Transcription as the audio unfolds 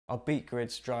Are beat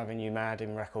grids driving you mad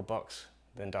in Rekordbox?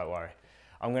 Then don't worry.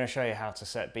 I'm going to show you how to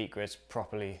set beat grids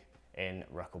properly in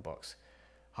Rekordbox.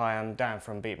 Hi, I'm Dan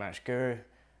from Beatmatch Guru.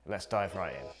 Let's dive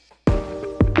right in.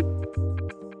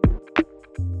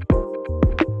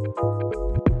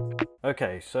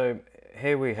 Okay, so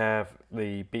here we have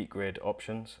the beat grid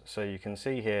options. So you can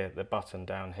see here the button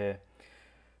down here.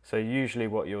 So usually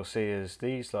what you'll see is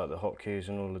these, like the hotkeys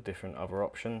and all the different other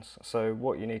options. So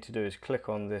what you need to do is click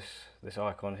on this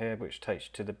icon here, which takes you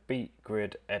to the beat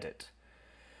grid edit.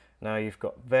 Now you've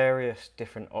got various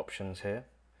different options here,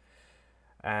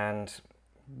 and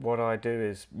what I do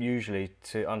is usually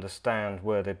to understand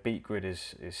where the beat grid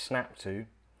is snapped to,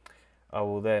 I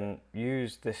will then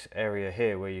use this area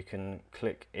here where you can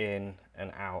click in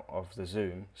and out of the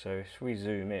zoom. So if we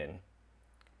zoom in,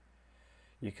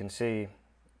 you can see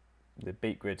the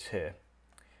beat grids here.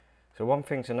 So one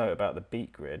thing to note about the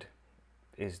beat grid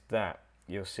is that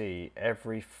you'll see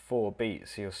every 4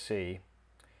 beats you'll see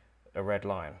a red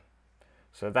line.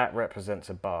 So that represents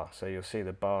a bar. So you'll see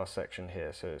the bar section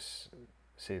here. So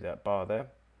see that bar there?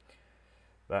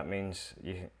 That means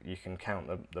you can count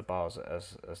the bars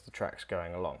as the track's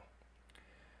going along.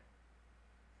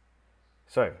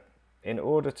 So in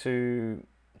order to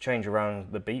change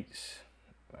around the beats,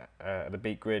 the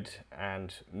beat grid,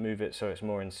 and move it so it's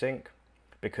more in sync,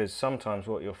 because sometimes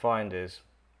what you'll find is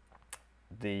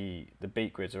the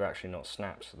beat grids are actually not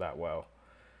snapped that well.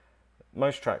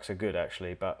 Most tracks are good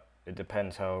actually, but it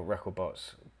depends how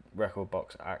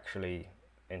Rekordbox actually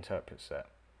interprets that.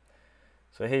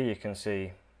 So here you can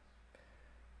see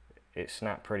it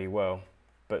snapped pretty well,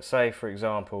 but say for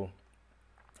example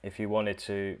if you wanted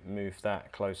to move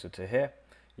that closer to here,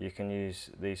 you can use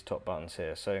these top buttons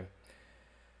here. So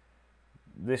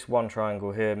this one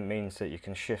triangle here means that you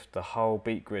can shift the whole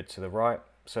beat grid to the right,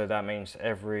 so that means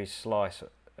every slice of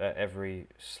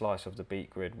the beat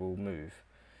grid will move.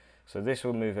 So this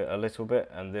will move it a little bit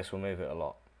and this will move it a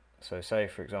lot. So say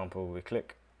for example we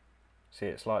click, see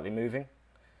it slightly moving,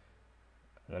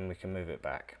 and then we can move it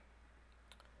back.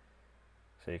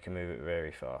 So you can move it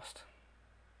very fast,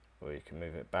 or you can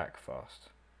move it back fast.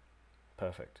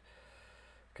 Perfect.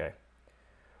 Okay.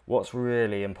 What's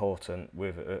really important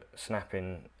with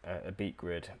snapping a beat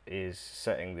grid is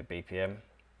setting the BPM.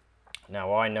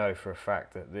 Now I know for a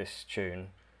fact that this tune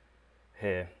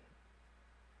here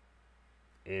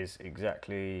is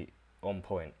exactly on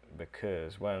point,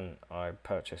 because when I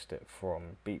purchased it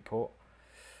from Beatport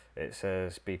it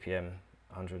says BPM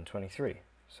 123,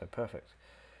 so perfect.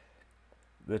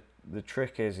 The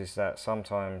trick is that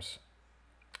sometimes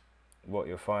what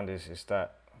you'll find is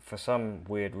that for some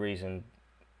weird reason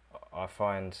I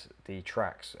find the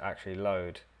tracks actually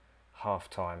load half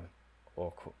time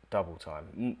or double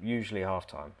time, usually half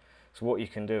time. So what you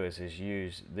can do is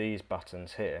use these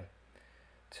buttons here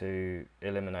to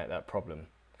eliminate that problem.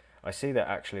 I see that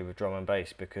actually with drum and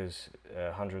bass, because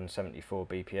 174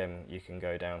 BPM you can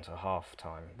go down to half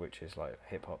time, which is like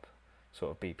hip hop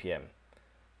sort of BPM.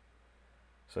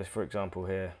 So for example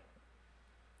here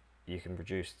you can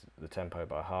reduce the tempo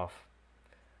by half,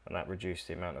 and that reduces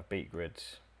the amount of beat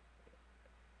grids.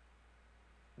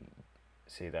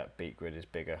 See that beat grid is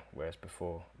bigger, whereas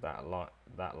before that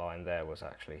line there was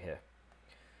actually here.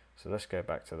 So let's go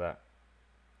back to that.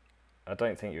 I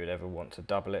don't think you would ever want to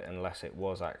double it unless it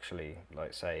was actually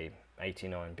like say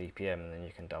 89 BPM, and then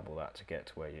you can double that to get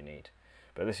to where you need.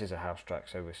 But this is a house track,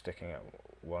 so we're sticking at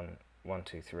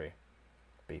 123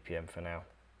 BPM for now.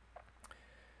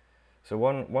 So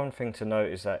one thing to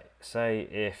note is that say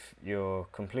if you're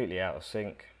completely out of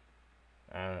sync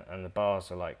and the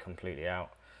bars are like completely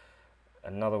out,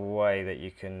 another way that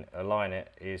you can align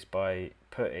it is by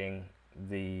putting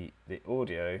the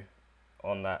audio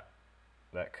on that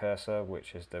cursor,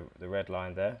 which is the red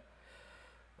line there.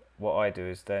 What I do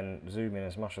is then zoom in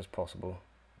as much as possible,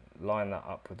 line that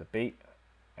up with the beat,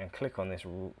 and click on this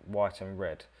white and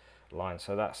red line,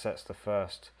 so that sets the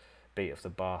first beat of the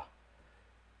bar,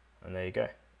 and there you go,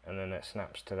 and then it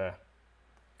snaps to there.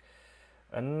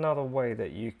 Another way that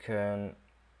you can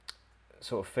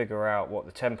sort of figure out what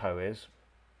the tempo is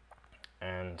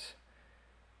and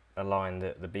align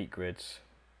the beat grids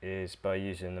is by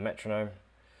using the metronome,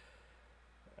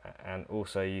 and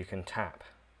also you can tap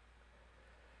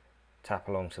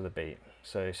along to the beat.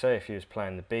 So say if you was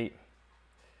playing the beat,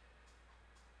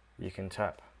 you can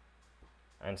tap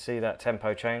and see that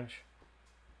tempo change.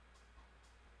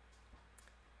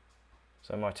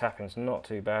 So my tapping's not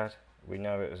too bad. We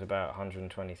know it was about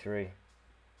 123, so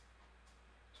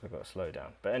I've got to slow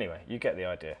down. But anyway, you get the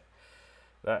idea.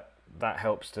 That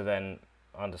helps to then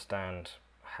understand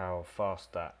how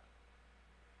fast that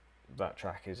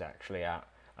track is actually at,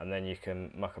 and then you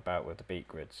can muck about with the beat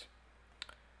grids.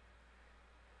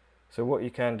 So what you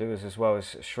can do is as well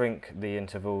is shrink the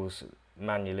intervals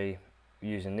manually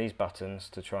using these buttons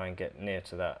to try and get near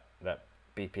to that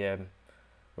BPM,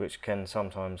 which can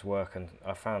sometimes work, and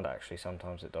I found actually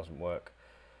sometimes it doesn't work.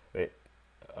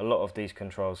 A lot of these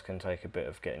controls can take a bit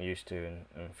of getting used to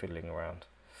and fiddling around.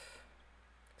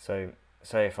 So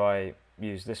say if I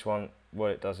use this one,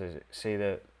 what it does is see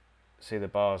the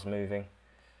bars moving.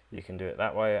 You can do it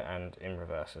that way and in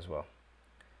reverse as well.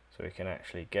 So we can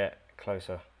actually get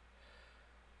closer.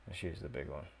 Let's use the big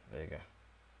one. There you go.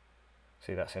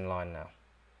 See, that's in line now.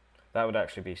 That would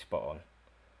actually be spot on.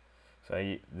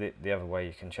 So the other way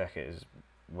you can check it is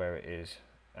where it is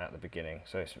at the beginning.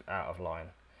 So it's out of line.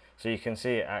 So you can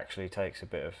see it actually takes a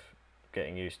bit of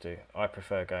getting used to. I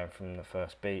prefer going from the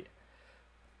first beat,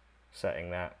 setting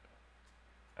that,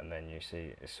 and then you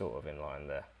see it's sort of in line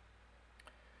there.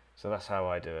 So that's how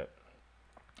I do it.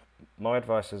 My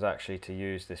advice is actually to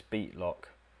use this beat lock.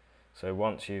 So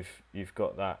once you've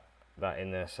got that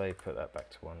in there, say put that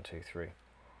back to 1, 2, 3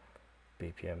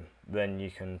 BPM, then you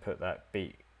can put that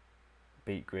beat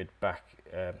grid back.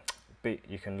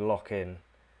 You can lock in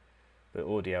the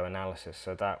audio analysis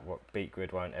so that beat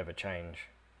grid won't ever change,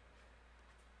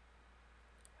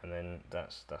 and then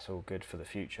that's all good for the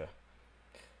future.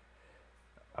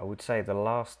 I would say the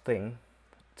last thing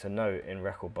to note in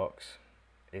Rekordbox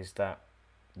is that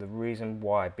the reason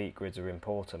why beat grids are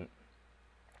important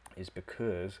is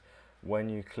because when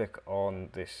you click on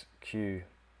this Q,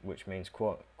 which means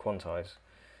quantize,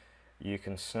 you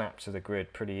can snap to the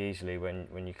grid pretty easily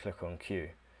when you click on Q.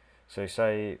 So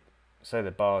say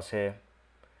the bar's here,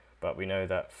 but we know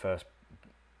that first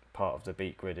part of the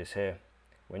beat grid is here.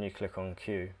 When you click on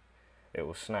Q, it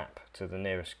will snap to the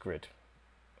nearest grid.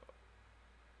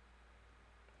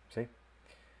 See?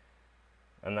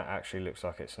 And that actually looks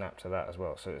like it snapped to that as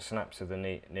well. So it snaps to the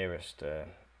nearest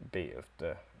beat of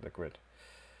the grid.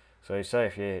 So say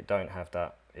if you don't have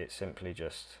that, it simply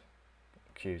just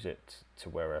cues it to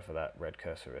wherever that red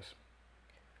cursor is.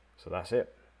 So that's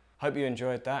it. Hope you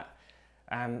enjoyed that.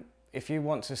 If you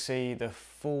want to see the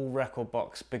full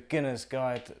Rekordbox beginner's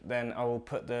guide, then I will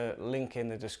put the link in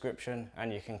the description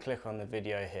and you can click on the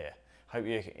video here. Hope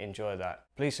you enjoy that.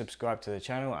 Please subscribe to the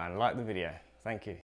channel and like the video. Thank you.